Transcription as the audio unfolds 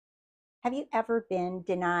Have you ever been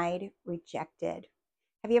denied, rejected?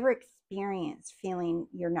 Have you ever experienced feeling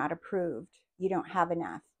you're not approved, you don't have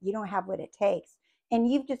enough, you don't have what it takes, and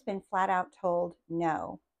you've just been flat out told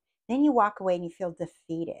no? Then you walk away and you feel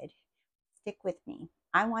defeated. Stick with me.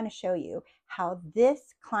 I want to show you how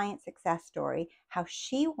this client success story, how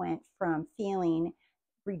she went from feeling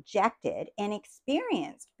rejected and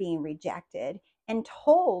experienced being rejected and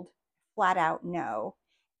told flat out no,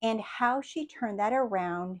 and how she turned that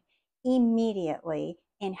around immediately,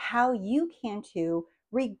 and how you can too,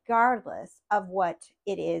 regardless of what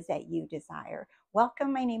it is that you desire.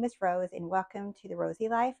 Welcome. My name is Rose, and welcome to the Rosy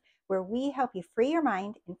Life, where we help you free your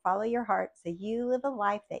mind and follow your heart so you live a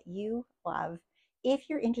life that you love. If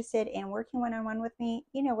you're interested in working one-on-one with me,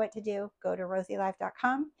 you know what to do. Go to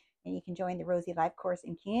RoseyLife.com and you can join the Rosy Life course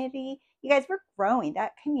and community. You guys, we're growing.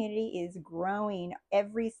 That community is growing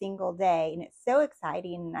every single day, and it's so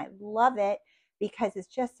exciting, and I love it because it's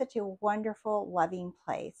just such a wonderful, loving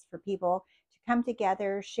place for people to come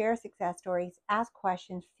together, share success stories, ask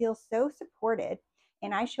questions, feel so supported.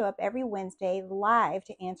 And I show up every Wednesday live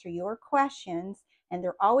to answer your questions, and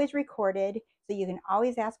they're always recorded, so you can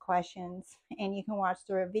always ask questions and you can watch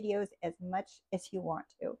the videos as much as you want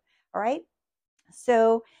to. All right.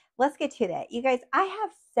 So let's get to that. You guys, I have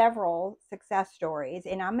several success stories,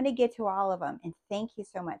 and I'm going to get to all of them. And thank you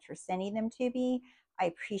so much for sending them to me. I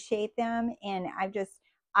appreciate them. And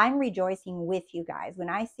I'm rejoicing with you guys. When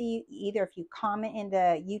I see, either if you comment in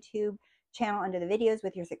the YouTube channel under the videos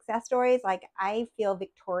with your success stories, like, I feel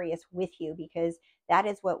victorious with you, because that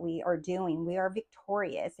is what we are doing. We are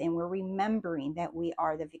victorious, and we're remembering that we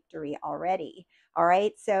are the victory already. All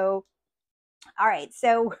right. So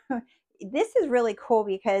this is really cool,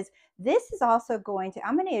 because this is also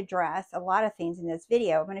I'm going to address a lot of things in this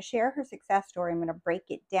video. I'm going to share her success story. I'm going to break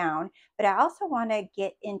it down, but I also want to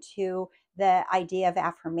get into the idea of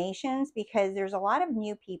affirmations, because there's a lot of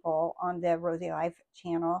new people on the Rosy Life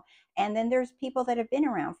channel, and then there's people that have been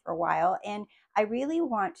around for a while, and I really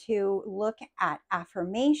want to look at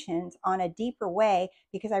affirmations on a deeper way,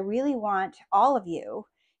 because I really want all of you,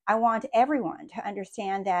 I want everyone to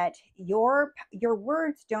understand that your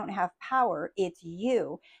words don't have power. It's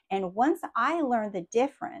you. And once I learned the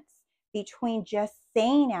difference between just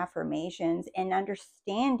saying affirmations and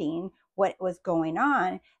understanding what was going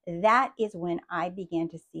on, that is when I began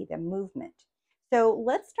to see the movement. So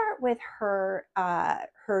let's start with her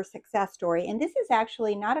success story. And this is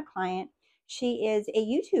actually not a client. She is a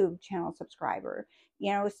YouTube channel subscriber.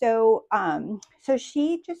 So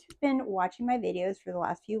she just has been watching my videos for the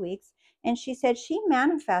last few weeks, and she said she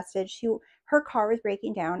manifested, her car was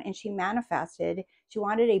breaking down, and she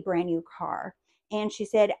wanted a brand new car. And she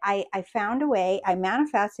said, I found a way, I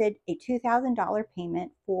manifested a $2,000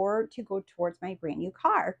 payment to go towards my brand new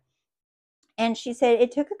car. And she said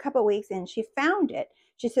it took a couple of weeks and she found it.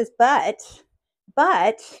 She says, but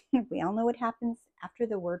we all know what happens after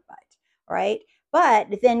the word but, right? But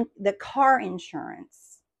then the car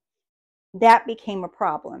insurance, that became a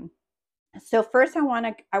problem. So first I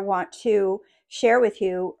want to share with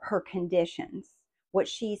you her conditions, what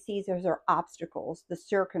she sees as her obstacles, the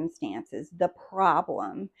circumstances, the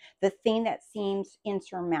problem, the thing that seems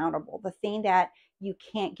insurmountable, the thing that you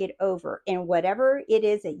can't get over. And whatever it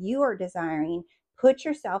is that you are desiring, put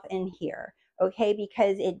yourself in here, okay?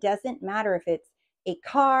 Because it doesn't matter if it's a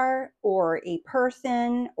car or a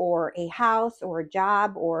person or a house or a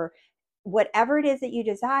job or whatever it is that you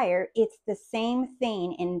desire, it's the same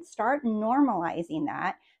thing. And start normalizing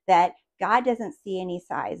that God doesn't see any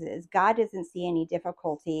sizes. God doesn't see any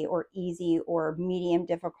difficulty or easy or medium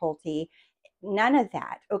difficulty. None of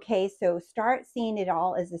that. Okay. So start seeing it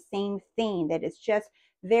all as the same thing, that it's just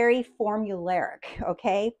very formulaic.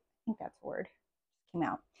 Okay. I think that's a word came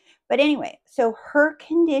out. But anyway, so her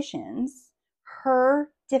conditions, her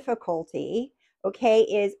difficulty, okay,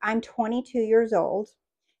 is I'm 22 years old,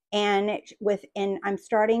 and I'm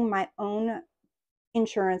starting my own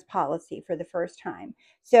insurance policy for the first time.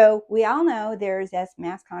 So we all know there's this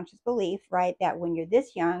mass conscious belief, right, that when you're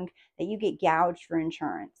this young, that you get gouged for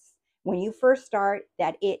insurance. When you first start,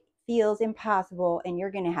 that it feels impossible and you're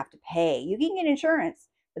going to have to pay. You can get insurance,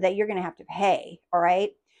 but that you're going to have to pay. All right.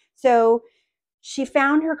 So she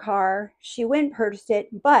found her car, she went and purchased it,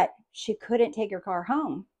 but she couldn't take her car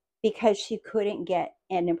home because she couldn't get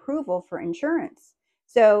an approval for insurance.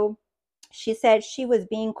 So she said she was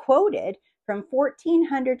being quoted from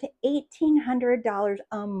 $1,400 to $1,800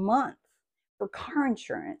 a month for car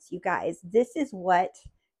insurance. You guys, this is what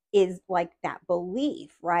is like that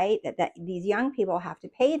belief, right? That these young people have to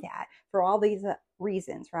pay that for all these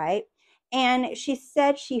reasons, right? And she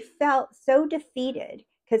said she felt so defeated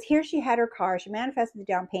Because here she had her car, she manifested the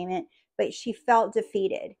down payment, but she felt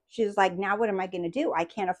defeated. She was like, now what am I going to do? I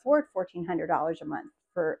can't afford $1,400 a month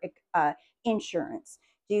for insurance.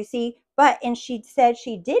 Do you see? And she said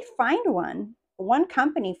she did find one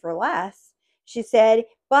company for less. She said,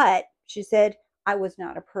 I was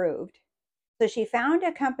not approved. So she found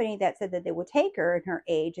a company that said that they would take her in her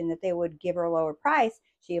age and that they would give her a lower price.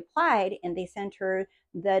 She applied and they sent her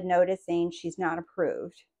the notice saying she's not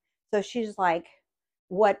approved. So she's like,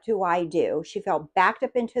 what do I do? She felt backed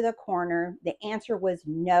up into the corner. The answer was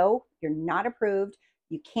no, you're not approved.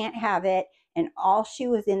 You can't have it. And all she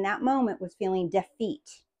was in that moment was feeling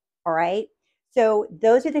defeat. All right. So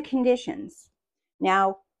those are the conditions.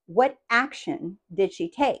 Now, what action did she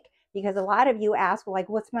take? Because a lot of you ask, well, like,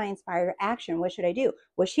 what's my inspired action? What should I do?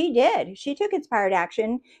 Well, she did. She took inspired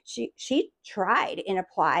action. She tried and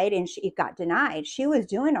applied and she got denied. She was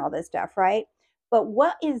doing all this stuff, right? But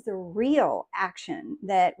what is the real action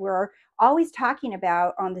that we're always talking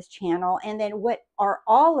about on this channel? And then what are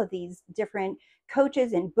all of these different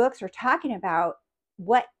coaches and books are talking about?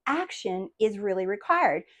 What action is really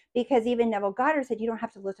required? Because even Neville Goddard said you don't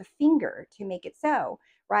have to lift a finger to make it so,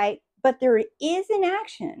 right? But there is an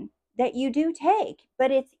action that you do take,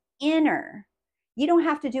 but it's inner. You don't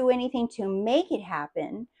have to do anything to make it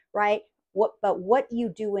happen, right? But what you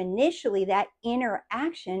do initially, that inner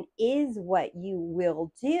action is what you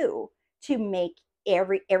will do to make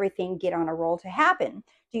everything get on a roll to happen.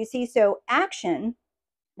 Do you see? So action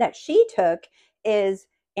that she took is,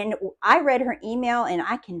 and I read her email and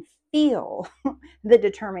I can feel the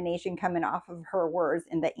determination coming off of her words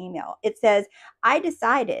in the email. It says, I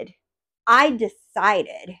decided.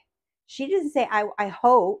 She doesn't say, I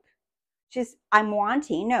hope. Just, I'm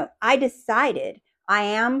wanting. No, I decided. I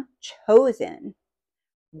am chosen.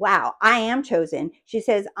 Wow, I am chosen. She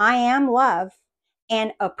says, I am love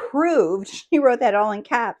and approved. She wrote that all in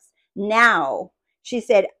caps. Now. She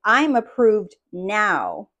said, I'm approved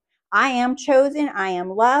now. I am chosen. I am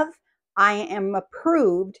love. I am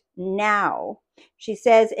approved now. She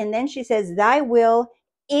says, and then she says, thy will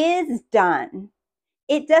is done.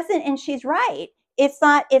 It doesn't, and she's right. It's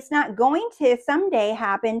not going to someday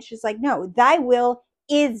happen. She's like, no, thy will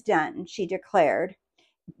is done, she declared.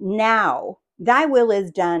 Now, thy will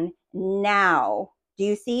is done now. Do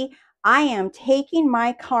you see? I am taking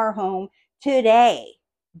my car home today.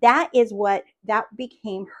 That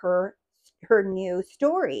became her new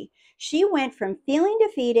story. She went from feeling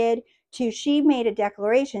defeated to she made a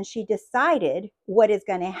declaration. She decided what is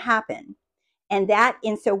going to happen. And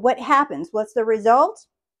so what happens? What's the result?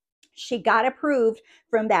 She got approved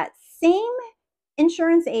from that same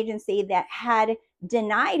insurance agency that had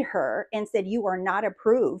denied her and said, you are not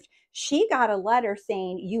approved. She got a letter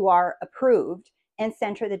saying you are approved and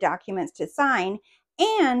sent her the documents to sign,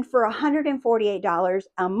 and for $148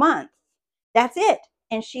 a month. That's it.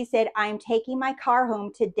 And she said, I'm taking my car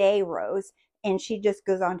home today, Rose. And she just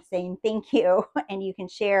goes on to saying, thank you. And you can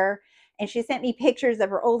share. And she sent me pictures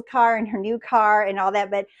of her old car and her new car and all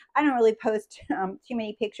that. But I don't really post too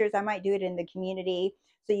many pictures. I might do it in the community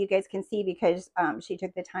so you guys can see, because she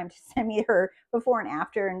took the time to send me her before and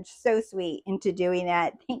after, and so sweet into doing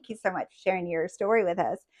that. Thank you so much for sharing your story with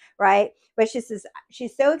us, right? But she says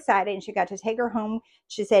she's so excited and she got to take her home.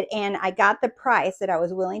 She said, and I got the price that I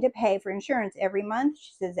was willing to pay for insurance every month.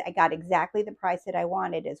 She says, I got exactly the price that I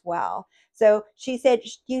wanted as well. So she said,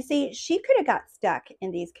 you see, she could have got stuck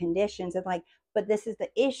in these conditions of like, but this is the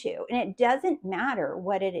issue. And it doesn't matter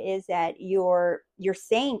what it is that you're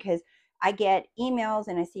saying, because I get emails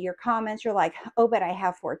and I see your comments. You're like, oh, but I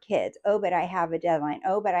have 4 kids. Oh, but I have a deadline.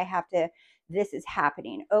 Oh, but I have to, this is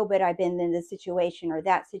happening. Oh, but I've been in this situation or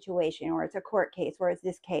that situation, or it's a court case, or it's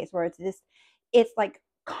this case, or it's this. It's like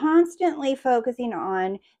constantly focusing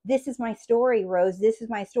on, this is my story, Rose. This is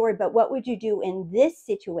my story. But what would you do in this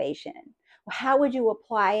situation? How would you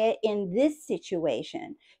apply it in this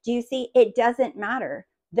situation? Do you see? It doesn't matter.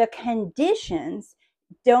 The conditions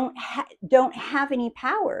don't have any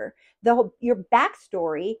power. Your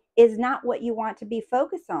backstory is not what you want to be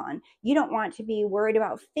focused on. You don't want to be worried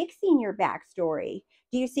about fixing your backstory.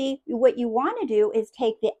 Do you see? What you want to do is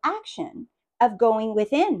take the action of going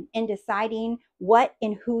within and deciding what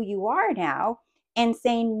and who you are now, and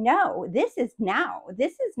saying, no, this is now.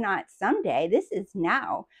 This is not someday. This is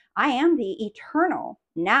now. I am the eternal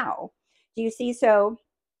now. Do you see? So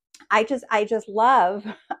I just love,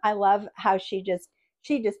 I love how she just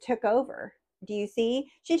took over. Do you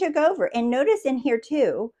see? She took over. And notice in here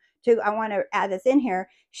too, I want to add this in here.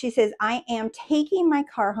 She says, I am taking my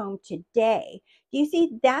car home today. Do you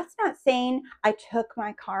see? That's not saying I took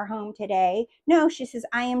my car home today. No, she says,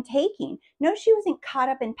 I am taking. No, she wasn't caught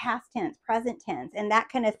up in past tense, present tense, and that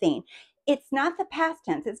kind of thing. It's not the past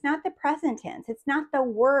tense. It's not the present tense. It's not the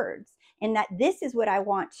words. And that this is what I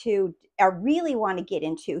really want to get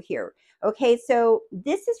into here. Okay, so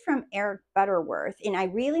this is from Eric Butterworth, and I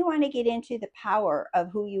really want to get into the power of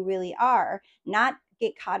who you really are, not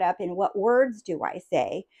get caught up in what words do I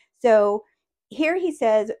say. So here he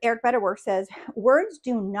says, Eric Butterworth says, words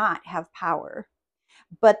do not have power,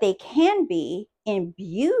 but they can be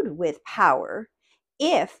imbued with power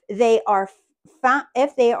if they are found,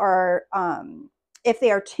 if they are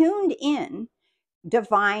tuned in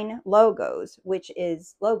divine logos, which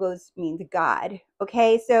is logos means God.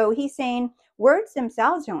 Okay, so he's saying words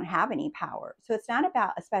themselves don't have any power. So it's not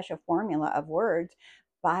about a special formula of words.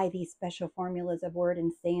 Buy these special formulas of word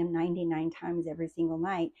and say them 99 times every single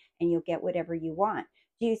night, and you'll get whatever you want.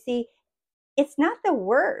 Do you see? It's not the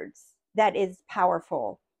words that is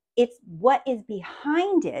powerful. It's what is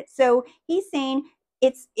behind it. So he's saying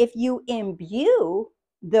it's if you imbue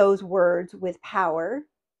those words with power,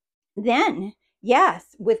 then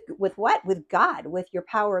yes, with what? With God, with your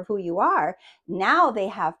power of who you are. Now they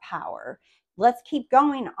have power. Let's keep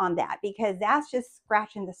going on that, because that's just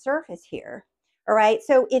scratching the surface here. All right,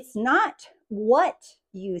 so it's not what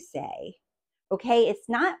you say. Okay, it's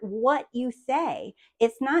not what you say.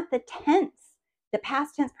 It's not the tense, the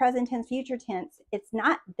past tense, present tense, future tense. It's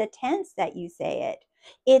not the tense that you say it.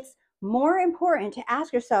 It's more important to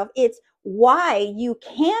ask yourself, it's why you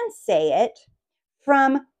can say it,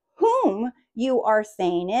 from whom you are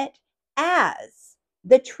saying it, as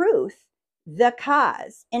the truth, the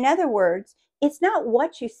cause. In other words, it's not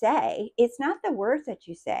what you say. It's not the words that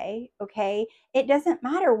you say. Okay. It doesn't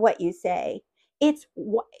matter what you say. It's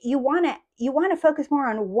you want to focus more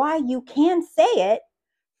on why you can say it,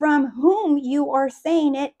 from whom you are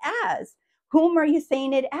saying it as. Whom are you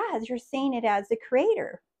saying it as? You're saying it as the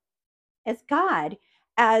creator, as God,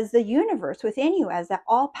 as the universe within you, as that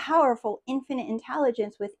all powerful infinite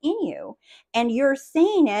intelligence within you. And you're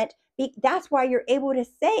saying it, that's why you're able to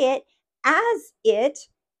say it as it,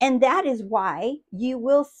 and that is why you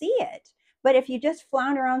will see it. But if you just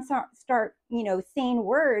flounder around, start, saying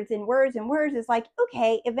words and words and words, it's like,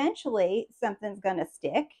 okay, eventually something's going to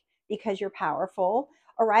stick because you're powerful.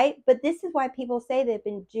 All right. But this is why people say they've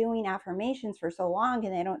been doing affirmations for so long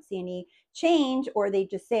and they don't see any change, or they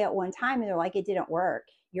just say it one time and they're like, it didn't work.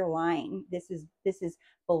 You're lying. This is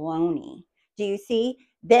baloney. Do you see?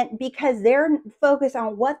 Then because they're focused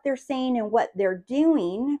on what they're saying and what they're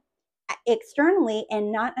doing externally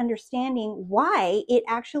and not understanding why it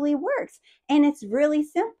actually works. And it's really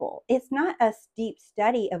simple. It's not a deep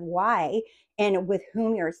study of why and with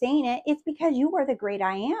whom you're saying it. It's because you are the great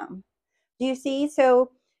I am. Do you see?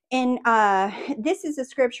 So in this is a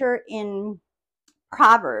scripture in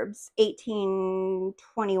Proverbs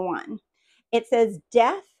 18:21. It says,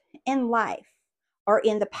 death and life are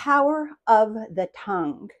in the power of the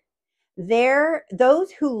tongue.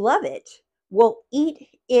 Those who love it will eat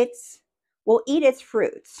its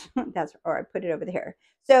fruits. That's, or I put it over there.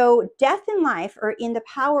 So death and life are in the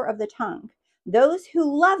power of the tongue. Those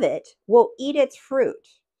who love it will eat its fruit.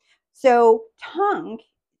 So tongue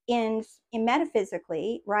in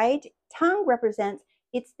metaphysically, right? Tongue represents,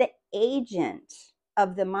 it's the agent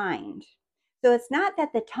of the mind. So it's not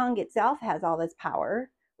that the tongue itself has all this power,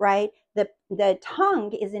 right? The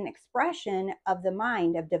tongue is an expression of the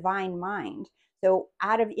mind, of divine mind. So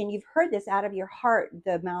and you've heard this, out of your heart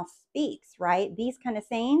the mouth speaks, right? These kind of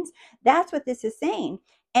sayings, that's what this is saying.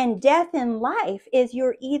 And death and life is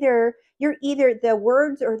you're either the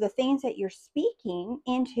words or the things that you're speaking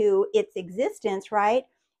into its existence, right?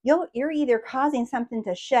 You're either causing something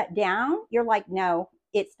to shut down. You're like, no,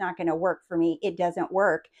 it's not going to work for me. It doesn't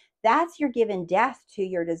work. That's you're giving death to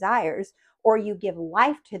your desires, or you give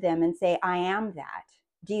life to them and say, I am that.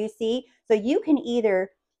 Do you see? So you can either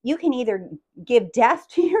give death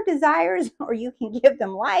to your desires, or you can give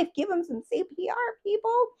them life. Give them some CPR,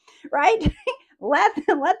 people, right?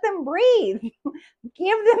 let them breathe.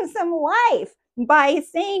 Give them some life by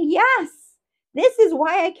saying, yes, this is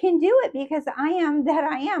why I can do it, because I am that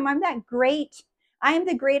I am. I'm that great. I am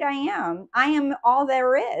the great I am. I am all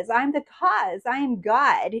there is. I'm the cause. I am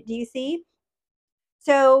God. Do you see?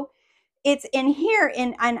 So it's in here,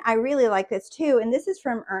 and I really like this too. And this is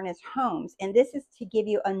from Ernest Holmes. And this is to give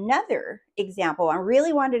you another example. I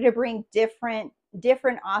really wanted to bring different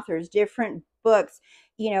authors, different books,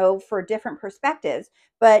 for different perspectives.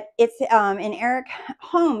 But it's in Eric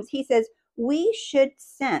Holmes, he says, we should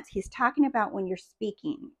sense. He's talking about when you're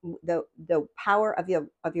speaking, the power of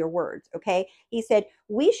your words, okay? He said,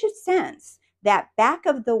 we should sense that back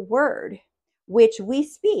of the word which we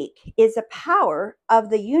speak is a power of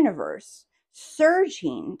the universe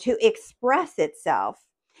surging to express itself.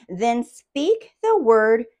 Then speak the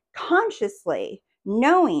word consciously,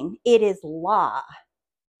 knowing it is law.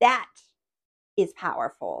 That is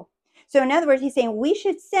powerful. So, in other words, he's saying we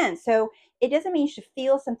should sense. So, it doesn't mean you should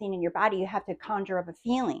feel something in your body. You have to conjure up a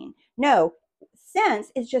feeling. No,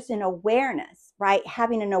 sense is just an awareness, right?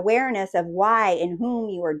 Having an awareness of why and whom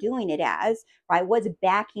you are doing it as, right? What's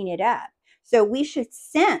backing it up. So, we should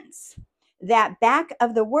sense that back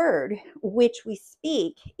of the word which we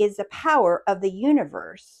speak is the power of the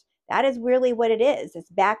universe. That is really what it is. It's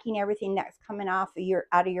backing everything that's coming off of your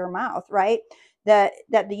out of your mouth, right? That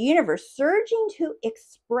the universe surging to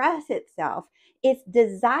express itself, its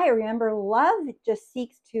desire. Remember, love just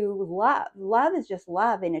seeks to love. Love is just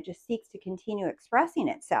love, and it just seeks to continue expressing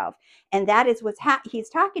itself. And that is what he's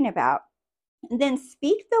talking about. And then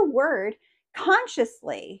speak the word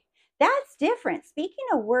consciously. That's different. Speaking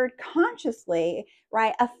a word consciously,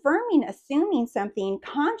 right? Affirming, assuming something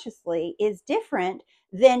consciously is different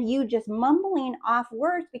than you just mumbling off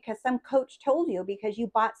words because some coach told you, because you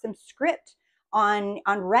bought some script on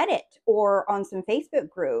Reddit or on some Facebook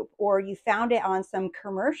group, or you found it on some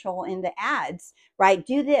commercial in the ads, right?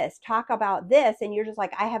 Do this, talk about this, and you're just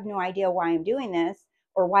like, I have no idea why I'm doing this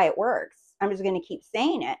or why it works. I'm just going to keep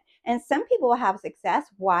saying it. And some people have success.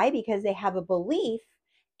 Why? Because they have a belief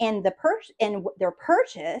in their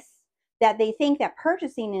purchase, that they think that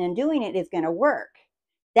purchasing and doing it is going to work.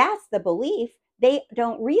 That's the belief. They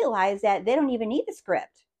don't realize that they don't even need the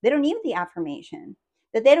script. They don't need the affirmation,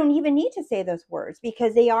 that they don't even need to say those words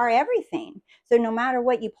because they are everything. So no matter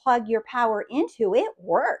what you plug your power into, it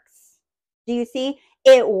works. Do you see?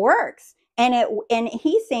 It works. And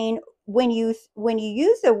he's saying when you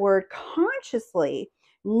use the word consciously,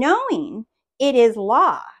 knowing it is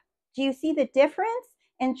law. Do you see the difference?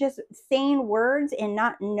 And just saying words and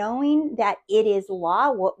not knowing that it is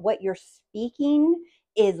law, what you're speaking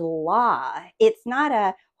is law. It's not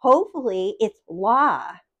a hopefully, it's law.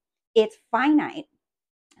 It's finite.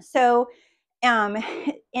 So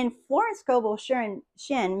in Florence Scovel Shinn,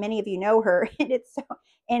 many of you know her,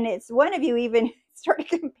 and it's one of you even started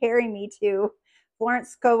comparing me to Florence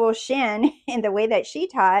Scovel Shinn in the way that she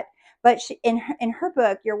taught. But in her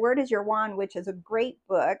book, Your Word is Your Wand, which is a great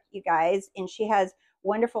book, you guys, and she has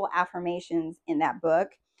wonderful affirmations in that book.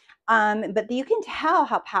 But you can tell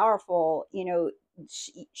how powerful,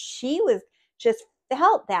 she was just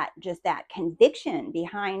felt that conviction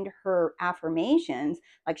behind her affirmations.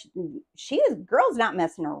 Like girl's not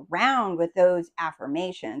messing around with those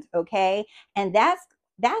affirmations, okay? And that's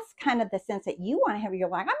kind of the sense that you want to have. You're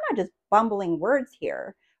like, I'm not just bumbling words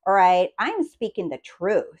here, all right? I'm speaking the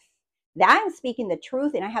truth. I'm speaking the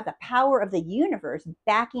truth, and I have the power of the universe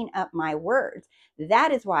backing up my words.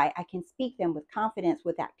 That is why I can speak them with confidence,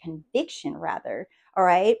 with that conviction, rather. All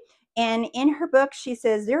right. And in her book, she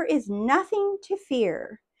says, there is nothing to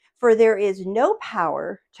fear, for there is no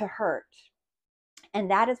power to hurt.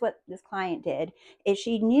 And that is what this client did, is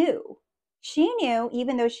she knew,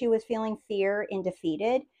 even though she was feeling fear and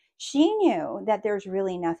defeated, she knew that there's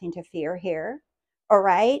really nothing to fear here. All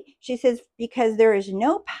right. She says, because there is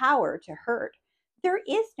no power to hurt. There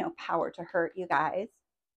is no power to hurt, you guys.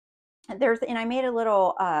 And I made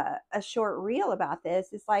a short reel about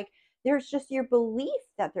this. It's like, there's just your belief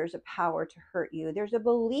that there's a power to hurt you. There's a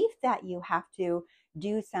belief that you have to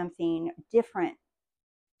do something different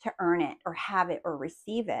to earn it or have it or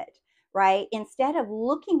receive it, right? Instead of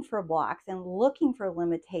looking for blocks and looking for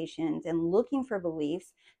limitations and looking for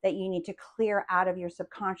beliefs that you need to clear out of your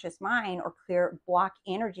subconscious mind or clear block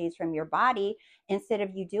energies from your body, instead of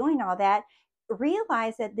you doing all that,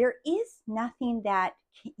 realize that there is nothing that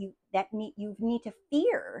you need to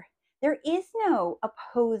fear. There is no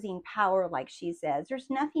opposing power, like she says. There's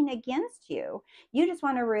nothing against you. You just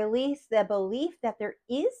want to release the belief that there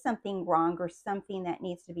is something wrong or something that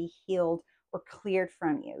needs to be healed or cleared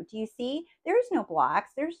from you. Do you see? There's no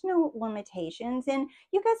blocks. There's no limitations. And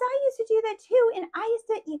you guys, I used to do that too. And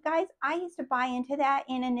I used to buy into that.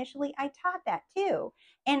 And initially I taught that too.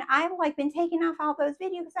 And I've like been taking off all those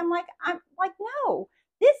videos. I'm like, no,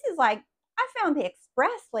 this is like, I found the express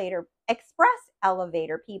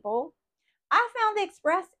elevator, people. I found the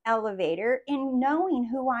express elevator in knowing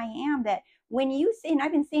who I am, that when you say, and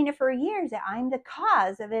I've been saying it for years, that I'm the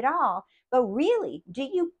cause of it all. But really, do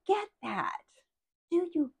you get that? Do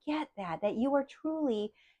you get that? That you are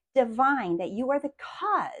truly divine, that you are the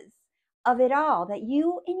cause of it all, that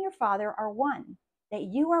you and your Father are one. that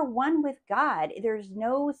you are one with God. There's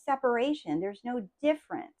no separation, there's no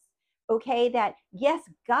difference. Okay, that yes,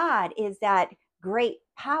 God is that great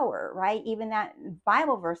power, right? Even that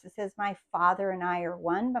Bible verse that says, my Father and I are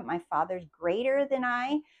one, but my Father's greater than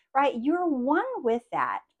I, right? You're one with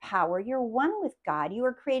that power. You're one with God. You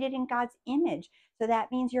were created in God's image. So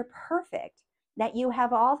that means you're perfect, that you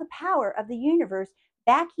have all the power of the universe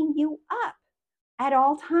backing you up at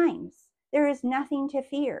all times. There is nothing to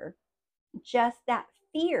fear. Just that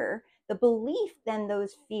fear, the belief then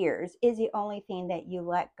those fears is the only thing that you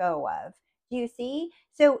let go of. Do you see?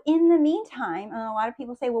 So in the meantime, and a lot of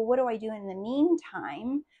people say, well, what do I do in the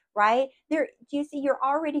meantime? Right there, do you see? You're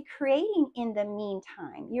already creating in the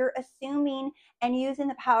meantime. You're assuming and using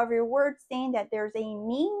the power of your words, saying that there's a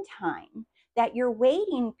meantime, that your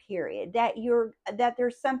waiting period, that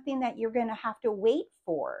there's something that you're going to have to wait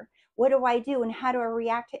for. What do I do, and how do I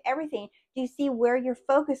react to everything? Do you see where your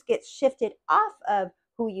focus gets shifted off of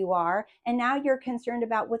who you are? And now you're concerned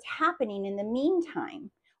about what's happening in the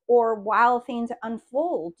meantime or while things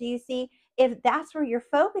unfold. Do you see? If that's where your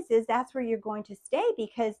focus is, that's where you're going to stay,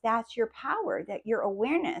 because that's your power, that your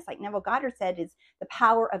awareness, like Neville Goddard said, is the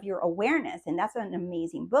power of your awareness. And that's an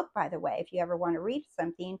amazing book, by the way, if you ever want to read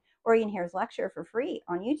something, or you can hear his lecture for free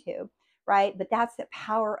on YouTube. Right, but that's the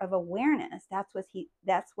power of awareness. That's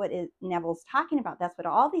what Neville's talking about. That's what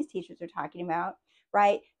all these teachers are talking about,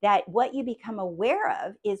 right? That what you become aware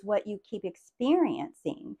of is what you keep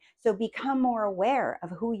experiencing. So become more aware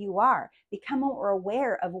of who you are, become more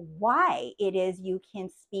aware of why it is you can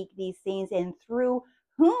speak these things and through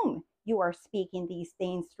whom you are speaking these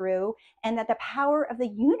things through, and that the power of the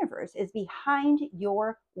universe is behind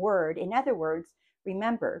your word. In other words,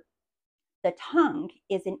 remember, the tongue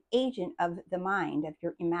is an agent of the mind, of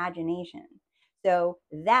your imagination. So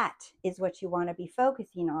that is what you want to be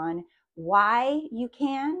focusing on, why you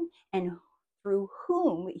can and through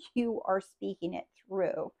whom you are speaking it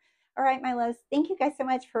through. All right, my loves, thank you guys so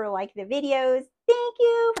much for liking the videos. Thank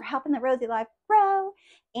you for helping the Rosey Life grow.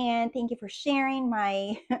 And thank you for sharing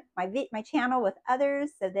my my channel with others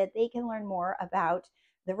so that they can learn more about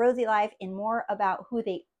the Rosey Life and more about who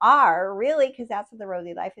they are, really, because that's what the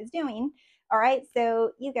Rosey Life is doing. All right,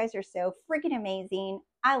 so you guys are so freaking amazing.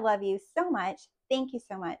 I love you so much. Thank you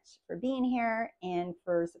so much for being here and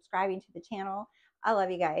for subscribing to the channel. I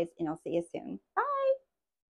love you guys, and I'll see you soon. Bye.